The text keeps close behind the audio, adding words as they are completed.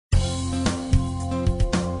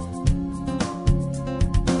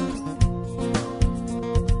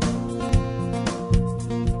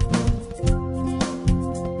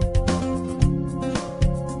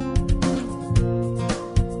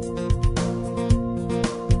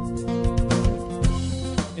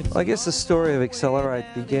I guess the story of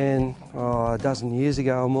Exlr8 began a dozen years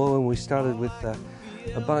ago or more when we started with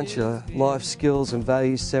a bunch of life skills and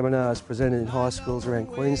values seminars presented in high schools around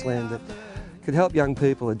Queensland that could help young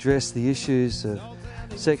people address the issues of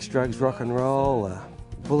sex, drugs, rock and roll,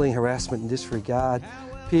 bullying, harassment and disregard,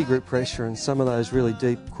 peer group pressure and some of those really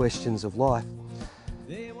deep questions of life.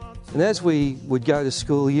 And as we would go to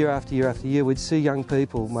school year after year after year, we'd see young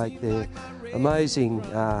people make their amazing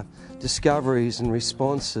discoveries and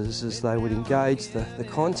responses as they would engage the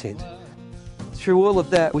content. Through all of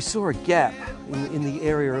that, we saw a gap in the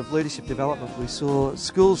area of leadership development. We saw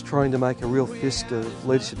schools trying to make a real fist of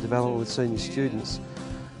leadership development with senior students.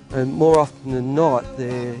 And more often than not,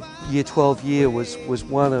 their Year 12 year was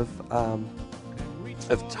one of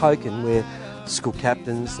token, where school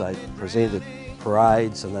captains, they presented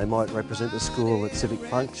parades and they might represent the school at civic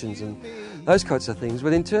functions and those kinds of things.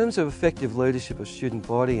 But in terms of effective leadership of student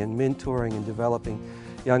body and mentoring and developing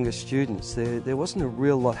younger students, there wasn't a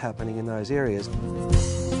real lot happening in those areas.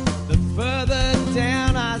 The further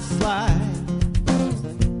down I slide,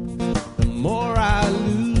 the more I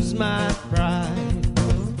lose my pride.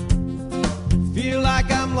 Feel like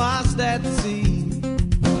I'm lost at sea,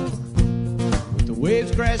 with the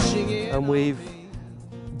waves crashing in. And we've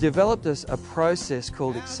developed a process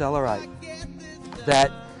called Exlr8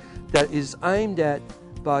 that is aimed at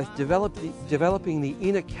both developing the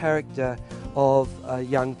inner character of a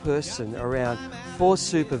young person around 4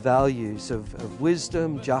 super values of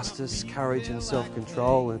wisdom, justice, courage and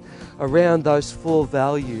self-control. And around those 4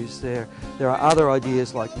 values there are other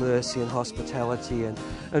ideas like mercy and hospitality and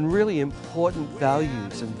really important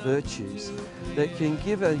values and virtues that can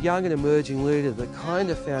give a young and emerging leader the kind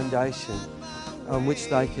of foundation on which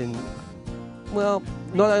they can, well,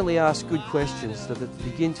 not only ask good questions, but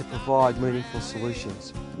begin to provide meaningful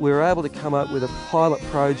solutions. We were able to come up with a pilot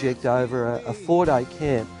project over a 4-day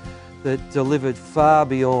camp that delivered far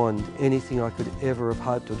beyond anything I could ever have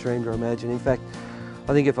hoped or dreamed or imagined. In fact,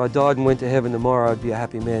 I think if I died and went to heaven tomorrow, I'd be a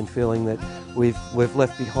happy man, feeling that we've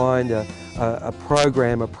left behind a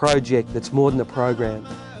program, a project that's more than a program,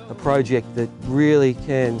 a project that really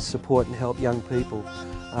can support and help young people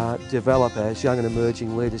develop as young and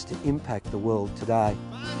emerging leaders to impact the world today.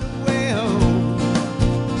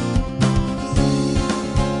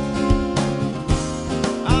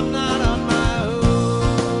 I'm not on my own.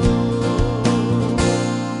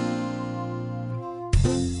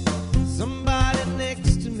 Somebody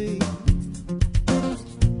next to me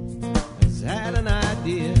has had an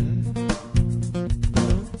idea.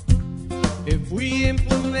 If we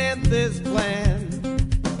implement this plan.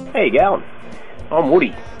 How you going? I'm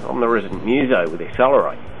Woody. I'm the resident muso with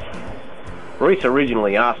Exlr8. Reese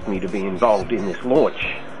originally asked me to be involved in this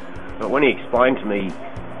launch, but when he explained to me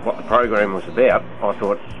what the program was about, I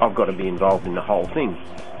thought, I've got to be involved in the whole thing.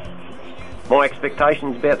 My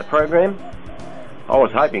expectations about the program? I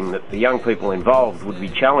was hoping that the young people involved would be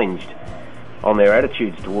challenged on their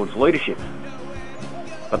attitudes towards leadership.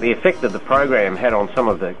 But the effect that the program had on some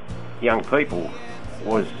of the young people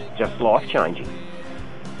was just life-changing.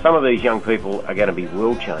 Some of these young people are going to be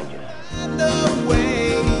world changers.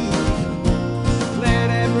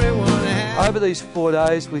 Over these 4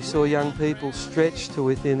 days, we saw young people stretch to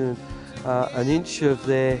within an inch of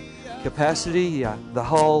their capacity. The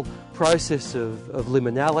whole process of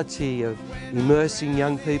liminality, of immersing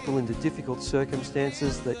young people into difficult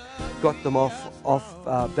circumstances that got them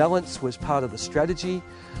off balance was part of the strategy.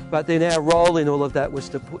 But then our role in all of that was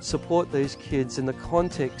to support these kids in the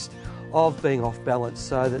context of being off balance,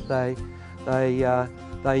 so that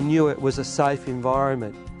they knew it was a safe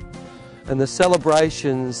environment. And the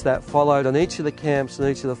celebrations that followed on each of the camps and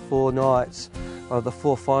each of the 4 nights, the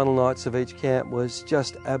 4 final nights of each camp, was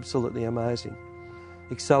just absolutely amazing.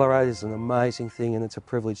 Exlr8 is an amazing thing and it's a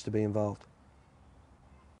privilege to be involved.